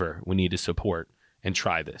 if ever, we need to support and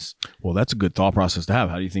try this. Well, that's a good thought process to have.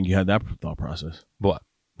 How do you think you had that thought process? What?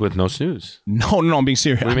 With No Snooze? No, I'm being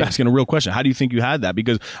serious. I'm asking a real question. How do you think you had that?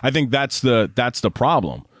 Because I think that's the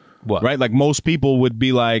problem. What? Right? Like, most people would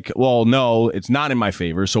be like, well, no, it's not in my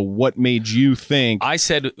favor. So what made you think? I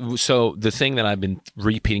said, so the thing that I've been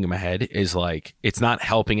repeating in my head is like, it's not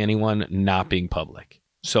helping anyone not being public.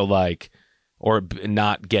 So like, or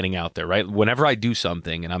not getting out there, right? Whenever I do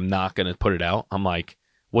something and I'm not going to put it out, I'm like,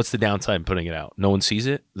 what's the downside in putting it out? No one sees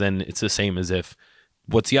it? Then it's the same as if,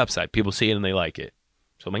 what's the upside? People see it and they like it.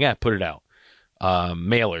 So I'm like, yeah, put it out.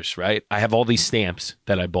 Mailers, right? I have all these stamps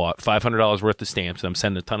that I bought, $500 worth of stamps, and I'm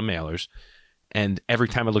sending a ton of mailers. And every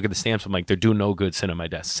time I look at the stamps, I'm like, they're doing no good sitting on my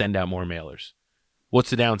desk. Send out more mailers.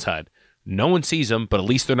 What's the downside? No one sees them, but at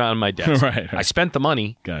least they're not on my desk. Right. I spent the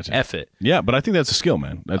money. Gotcha. F it. Yeah, but I think that's a skill,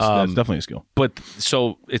 man. That's definitely a skill. But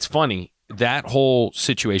so it's funny, that whole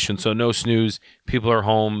situation. So No Snooze, people are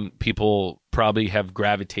home. People probably have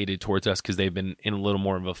gravitated towards us because they've been in a little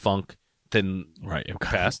more of a funk than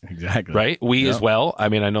past. Exactly. Right? We as well. I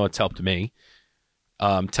mean, I know it's helped me.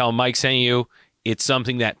 Tell Mike Sent You, it's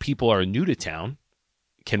something that people are new to town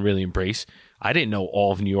can really embrace. I didn't know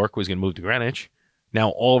all of New York was going to move to Greenwich.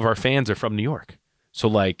 Now all of our fans are from New York. So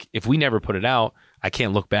like, if we never put it out, I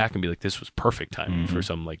can't look back and be like, this was perfect timing for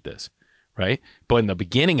something like this. Right? But in the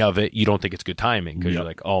beginning of it, you don't think it's good timing because you're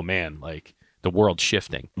like, oh man, like the world's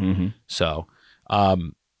shifting. So,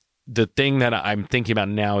 the thing that I'm thinking about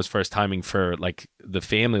now as far as timing for like the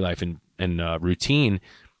family life and routine,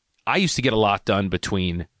 I used to get a lot done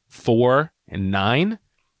between 4 and 9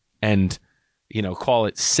 and, call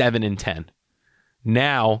it 7 and 10.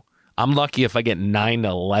 Now I'm lucky if I get 9 to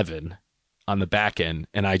 11 on the back end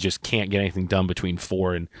and I just can't get anything done between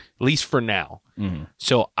 4 and at least for now.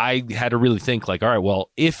 So I had to really think like, all right, well,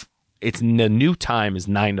 if it's the new time is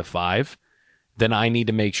 9 to 5, then I need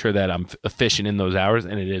to make sure that I'm efficient in those hours,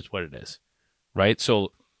 and it is what it is, right?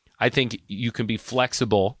 So I think you can be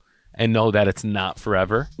flexible and know that it's not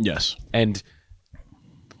forever. Yes. And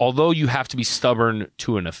although you have to be stubborn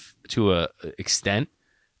to a extent,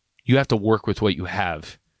 you have to work with what you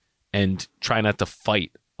have and try not to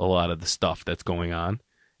fight a lot of the stuff that's going on,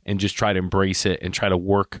 and just try to embrace it and try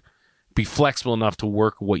to be flexible enough to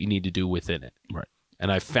work what you need to do within it. Right.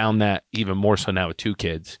 And I found that even more so now with 2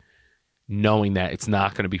 kids, knowing that it's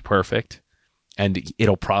not going to be perfect and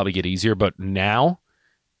it'll probably get easier. But now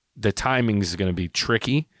the timing is going to be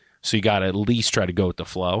tricky. So you got to at least try to go with the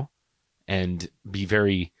flow and be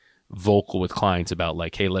very vocal with clients about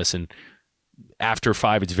like, hey, listen, after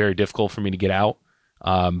 5, it's very difficult for me to get out.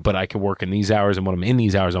 But I can work in these hours, and when I'm in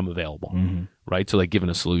these hours, I'm available. Right. So like giving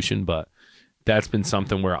a solution, but that's been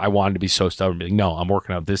something where I wanted to be so stubborn, be like, no, I'm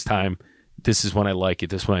working out this time. This is when I like it.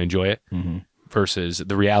 This is when I enjoy it. Versus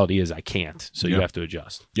the reality is I can't. So you have to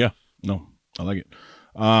adjust. Yeah. No, I like it.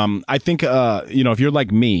 I think, if you're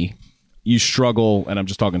like me, you struggle, and I'm not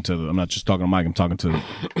just talking to Mike, I'm talking to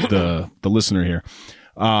the listener here.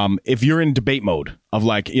 If you're in debate mode of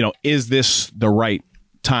like, is this the right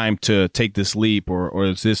time to take this leap, or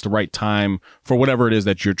is this the right time for whatever it is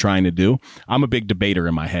that you're trying to do? I'm a big debater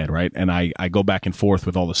in my head, right? And I go back and forth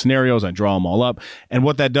with all the scenarios. I draw them all up. And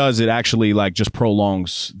what that does, it actually like just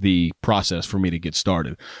prolongs the process for me to get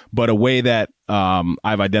started. But a way that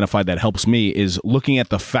I've identified that helps me is looking at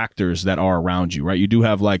the factors that are around you, right? You do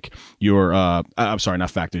have like your,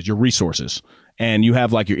 your resources. And you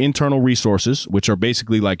have like your internal resources, which are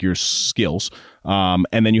basically like your skills.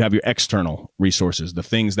 And then you have your external resources, the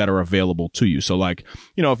things that are available to you. So like,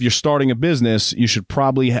 if you're starting a business, you should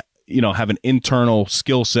probably have an internal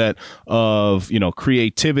skill set of,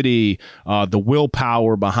 creativity, the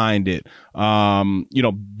willpower behind it,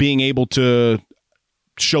 being able to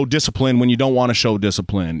show discipline when you don't want to show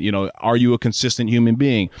discipline. Are you a consistent human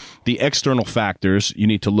being? The external factors you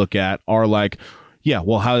need to look at are like, yeah,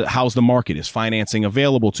 well, how's the market? Is financing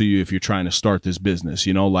available to you if you're trying to start this business?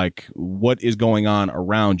 Like what is going on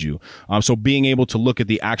around you? So being able to look at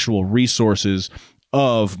the actual resources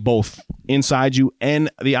of both inside you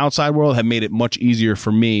and the outside world have made it much easier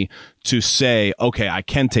for me to say, okay, I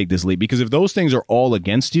can take this leap. Because if those things are all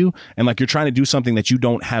against you and like you're trying to do something that you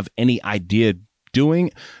don't have any idea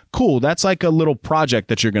doing, cool, that's like a little project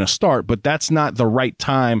that you're going to start, but that's not the right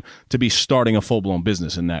time to be starting a full-blown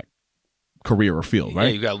business in that career or field, right?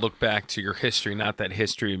 Yeah, you got to look back to your history. Not that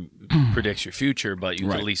history predicts your future, but you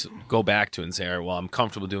can at least go back to it and say, all right, well, I'm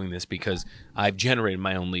comfortable doing this because I've generated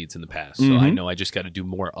my own leads in the past. So I know I just got to do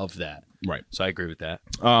more of that. Right. So I agree with that.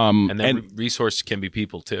 And then resources can be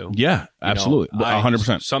people too. Yeah, absolutely.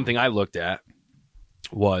 100%. Something I looked at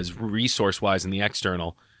was resource-wise in the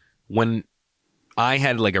external. When I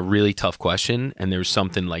had like a really tough question and there was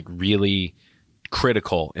something like really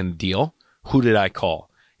critical in the deal, who did I call?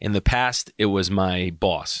 In the past, it was my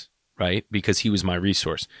boss, right? Because he was my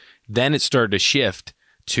resource. Then it started to shift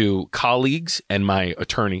to colleagues and my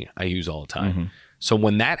attorney I use all the time. So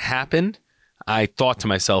when that happened, I thought to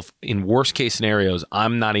myself, in worst case scenarios,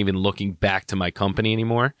 I'm not even looking back to my company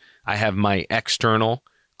anymore. I have my external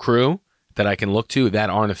crew that I can look to that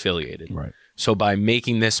aren't affiliated. Right. So by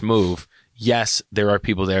making this move, yes, there are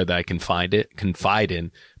people there that I can confide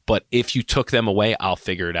in. But if you took them away, I'll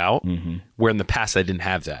figure it out. Where in the past, I didn't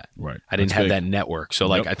have that. Right. I didn't have that network. So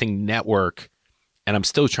like, I think network, and I'm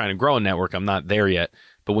still trying to grow a network. I'm not there yet.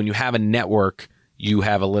 But when you have a network, you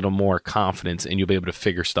have a little more confidence and you'll be able to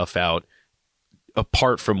figure stuff out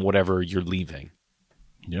apart from whatever you're leaving.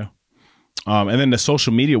 Yeah. And then the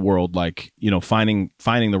social media world, like, finding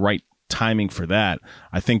the right timing for that,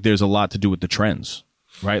 I think there's a lot to do with the trends.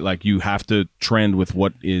 Right? Like you have to trend with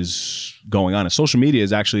what is going on. And social media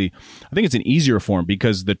is actually, I think it's an easier form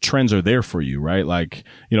because the trends are there for you, right? Like,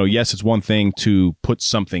 yes, it's one thing to put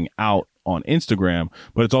something out on Instagram,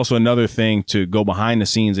 but it's also another thing to go behind the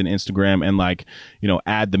scenes in Instagram and like,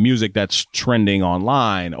 add the music that's trending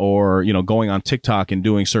online or, going on TikTok and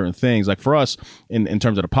doing certain things. Like for us in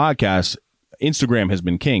terms of the podcast, Instagram has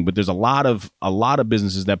been king, but there's a lot of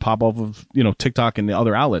businesses that pop off of, TikTok and the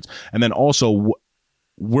other outlets. And then also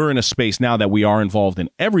we're in a space now that we are involved in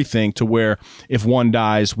everything to where if one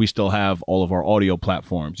dies, we still have all of our audio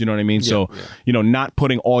platforms. You know what I mean? So, not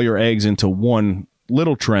putting all your eggs into one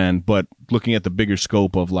little trend, but looking at the bigger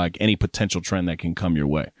scope of like any potential trend that can come your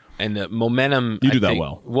way. And the momentum. You do that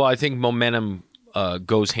well. Well, I think momentum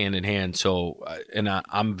goes hand in hand. So, and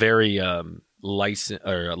I'm very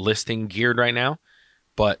listing geared right now.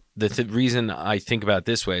 But the reason I think about it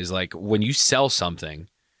this way is like when you sell something,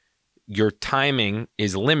 your timing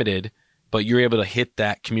is limited, but you're able to hit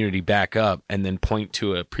that community back up and then point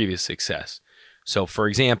to a previous success. So, for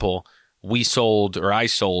example, I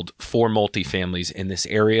sold 4 multifamilies in this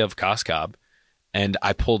area of Coscob, and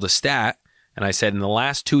I pulled a stat and I said, in the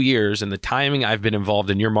last 2 years and the timing I've been involved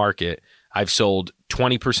in your market, I've sold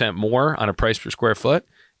 20% more on a price per square foot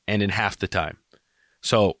and in half the time.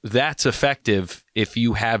 So that's effective if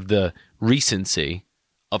you have the recency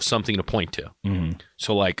of something to point to. Mm-hmm.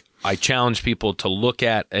 So like I challenge people to look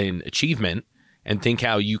at an achievement and think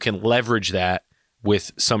how you can leverage that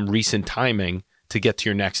with some recent timing to get to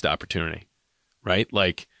your next opportunity, right?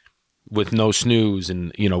 Like with no snooze,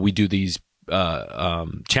 and we do these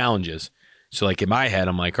challenges. So like in my head,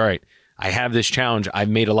 I'm like, all right, I have this challenge. I've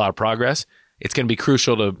made a lot of progress. It's going to be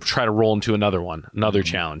crucial to try to roll into another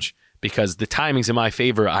challenge, because the timing's in my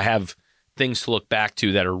favor. I have things to look back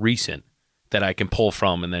to that are recent that I can pull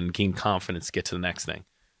from and then gain confidence to get to the next thing,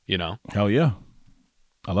 Hell yeah.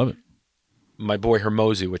 I love it. My boy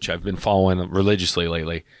Hermosi, which I've been following religiously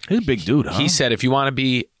lately. He's a big dude, huh? He said, if you want to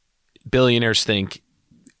be billionaires think,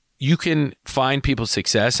 you can find people's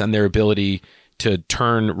success and their ability to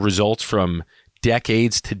turn results from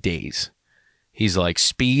decades to days. He's like,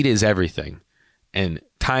 speed is everything. And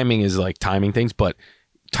timing is like timing things, but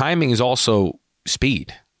timing is also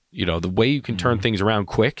speed. The way you can turn things around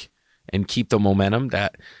quick and keep the momentum,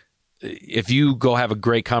 that if you go have a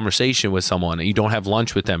great conversation with someone and you don't have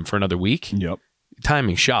lunch with them for another week,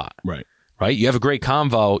 timing shot. Right. You have a great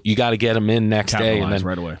convo, you got to get them in next day. And then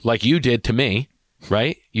right away. Like you did to me,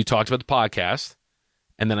 right? You talked about the podcast.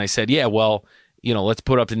 And then I said, yeah, well, let's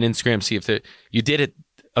put up an Instagram, see if you did it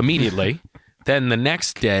immediately. Then the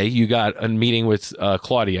next day you got a meeting with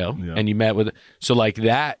Claudio and you met with, so like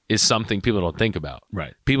that is something people don't think about.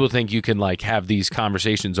 Right. People think you can like have these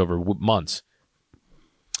conversations over months.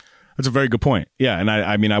 That's a very good point. Yeah. And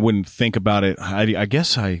I mean, I wouldn't think about it. I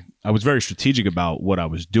guess I was very strategic about what I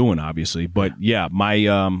was doing, obviously, but yeah,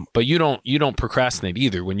 but you don't procrastinate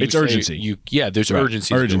either. When you it's urgency. There's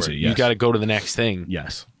urgency. Urgency. Yes. You got to go to the next thing.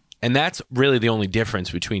 Yes. And that's really the only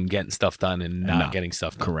difference between getting stuff done and not getting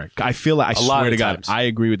stuff done. Correct. I feel like, I swear to God, I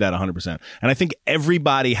agree with that 100%. And I think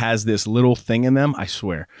everybody has this little thing in them, I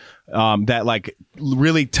swear, that like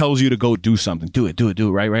really tells you to go do something. Do it,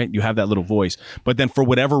 right? You have that little voice. But then for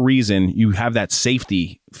whatever reason, you have that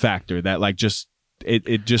safety factor that like just,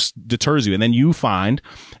 it just deters you. And then you find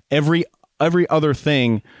every other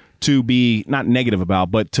thing to be not negative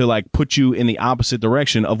about, but to like put you in the opposite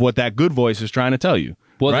direction of what that good voice is trying to tell you.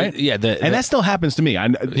 Well, right? And that still happens to me.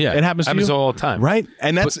 It happens to you all the time, right?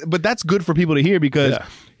 And but that's good for people to hear, because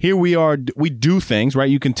here we are. We do things, right?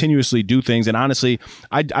 You continuously do things, and honestly,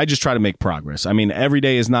 I just try to make progress. I mean, every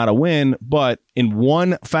day is not a win, but in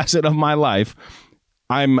one facet of my life,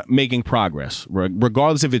 I'm making progress,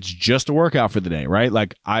 regardless if it's just a workout for the day, right?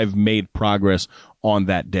 Like I've made progress on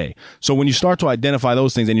that day. So when you start to identify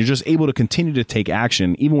those things and you're just able to continue to take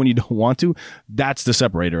action, even when you don't want to, that's the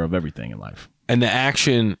separator of everything in life. And the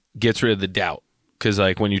action gets rid of the doubt, because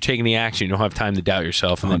like when you're taking the action, you don't have time to doubt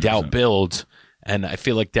yourself, and 100%. The doubt builds. And I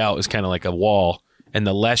feel like doubt is kind of like a wall, and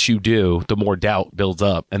the less you do, the more doubt builds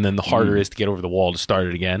up, and then the harder it is to get over the wall to start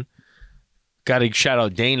it again. Got to shout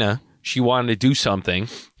out Dana. She wanted to do something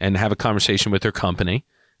and have a conversation with her company,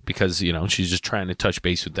 because she's just trying to touch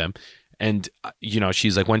base with them. And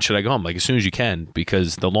she's like, when should I go? I'm like, as soon as you can,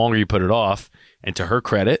 because the longer you put it off. And to her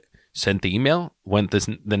credit, sent the email, went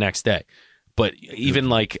the next day. But even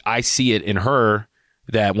like I see it in her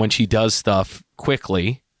that when she does stuff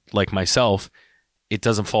quickly, like myself, it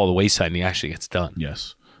doesn't fall to the wayside and it actually gets done.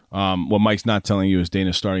 Yes. What Mike's not telling you is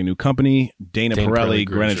Dana's starting a new company, Dana Pirelli,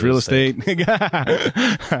 Greenwich Real Estate. My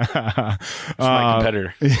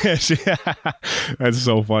competitor. That's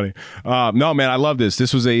so funny. No, man, I love this.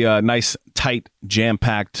 This was a nice, tight,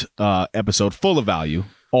 jam-packed episode full of value.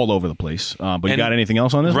 All over the place. But you got anything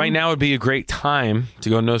else on this? Right now would be a great time to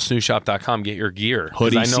go to nosnoozeshop.com, get your gear.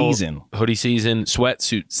 Hoodie season,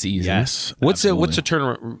 sweatsuit season. Yes. What's the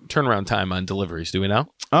turnaround time on deliveries? Do we know?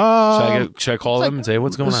 Should I call them and say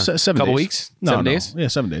what's going on? 7 Couple days. weeks? No, 7 days? Yeah,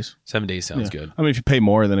 7 days. 7 days sounds good. I mean, if you pay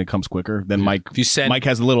more, then it comes quicker. Then Mike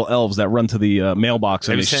has the little elves that run to the mailbox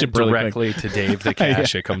and they ship directly to Dave the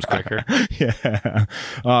cash. It comes quicker. Yeah.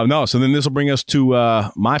 No, so then this will bring us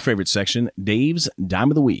to my favorite section, Dave's Dime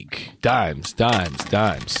of the Week. Dimes. So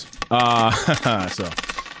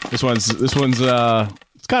this one's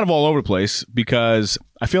it's kind of all over the place, because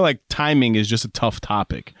I feel like timing is just a tough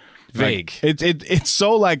topic. Vague. Like, it's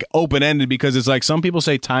so like open ended, because it's like some people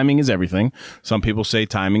say timing is everything. Some people say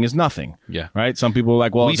timing is nothing. Yeah. Right. Some people are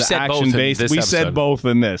like, well, it's action based. We said both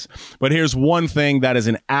in this. But here's one thing that is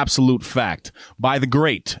an absolute fact by the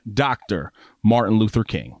great Dr. Martin Luther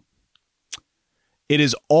King. It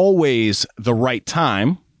is always the right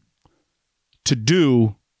time to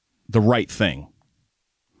do the right thing.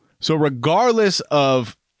 So regardless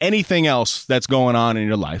of anything else that's going on in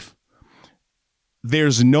your life,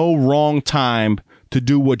 there's no wrong time to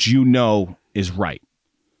do what you know is right.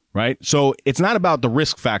 Right? So it's not about the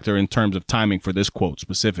risk factor in terms of timing for this quote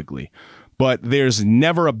specifically, but there's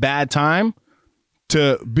never a bad time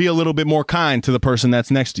to be a little bit more kind to the person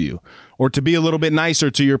that's next to you, or to be a little bit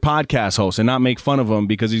nicer to your podcast host and not make fun of him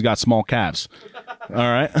because he's got small calves. All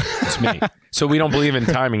right? It's me. So we don't believe in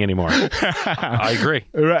timing anymore. I agree.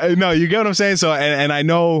 Right. No, you get what I'm saying? So, and I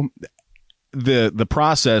know the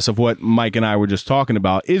process of what Mike and I were just talking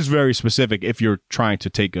about is very specific if you're trying to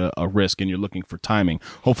take a risk and you're looking for timing.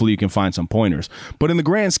 Hopefully you can find some pointers. But in the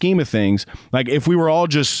grand scheme of things, like if we were all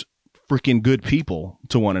just freaking good people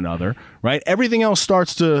to one another, right? Everything else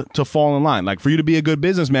starts to fall in line. Like for you to be a good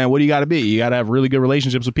businessman, what do you got to be? You got to have really good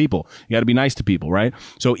relationships with people. You got to be nice to people, right?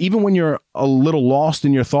 So even when you're a little lost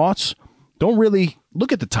in your thoughts, don't really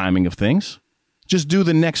look at the timing of things. Just do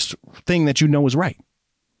the next thing that you know is right.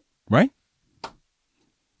 Right?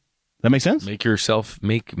 That makes sense? Make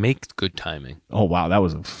good timing. Oh, wow. That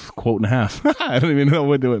was a quote and a half. I don't even know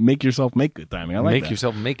what to do. Make yourself make good timing. I like that. Make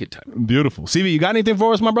yourself make good timing. Beautiful. CB, you got anything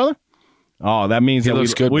for us, my brother? Oh, that means that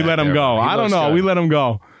we let him go. I don't know. We let him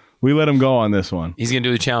go. We let him go on this one. He's going to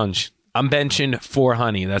do the challenge. I'm benching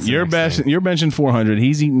 400. That's you're benching 400.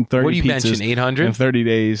 He's eating 30 What are you pizzas benching, 800? in 30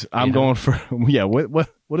 days. I'm going for, yeah, what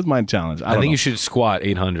is my challenge? I think you should squat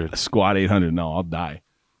 800. Squat 800. No, I'll die.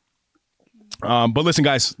 But listen,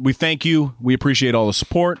 guys, we thank you. We appreciate all the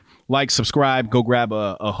support. Like, subscribe, go grab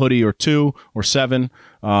a hoodie or 2 or 7,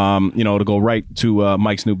 to go right to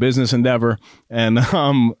Mike's new business endeavor. And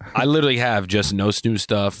I literally have just no snooze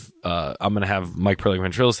stuff. I'm going to have Mike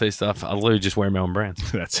Perlick Real Estate stuff. I'll literally just wear my own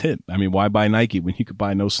brands. That's it. I mean, why buy Nike when you could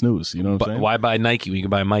buy no snooze? You know what I'm saying? Why buy Nike when you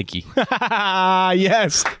can buy Mikey?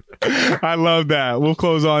 Yes. I love that. We'll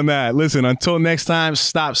close on that. Listen, until next time,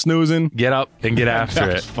 stop snoozing. Get up and get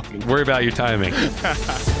after it. Worry about your timing.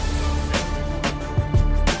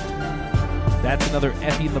 That's another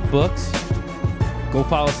Effie in the books. Go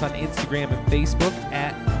follow us on Instagram and Facebook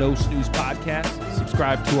at No Snooze Podcast.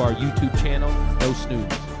 Subscribe to our YouTube channel, No Snooze.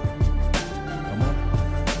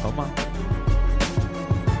 Come on.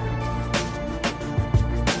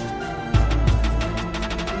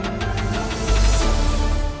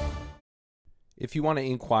 If you want to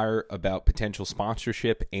inquire about potential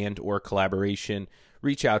sponsorship and or collaboration,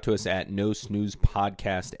 reach out to us at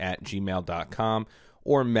nosnoozepodcast@gmail.com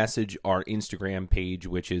or message our Instagram page,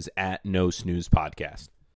 which is at No Snooze Podcast.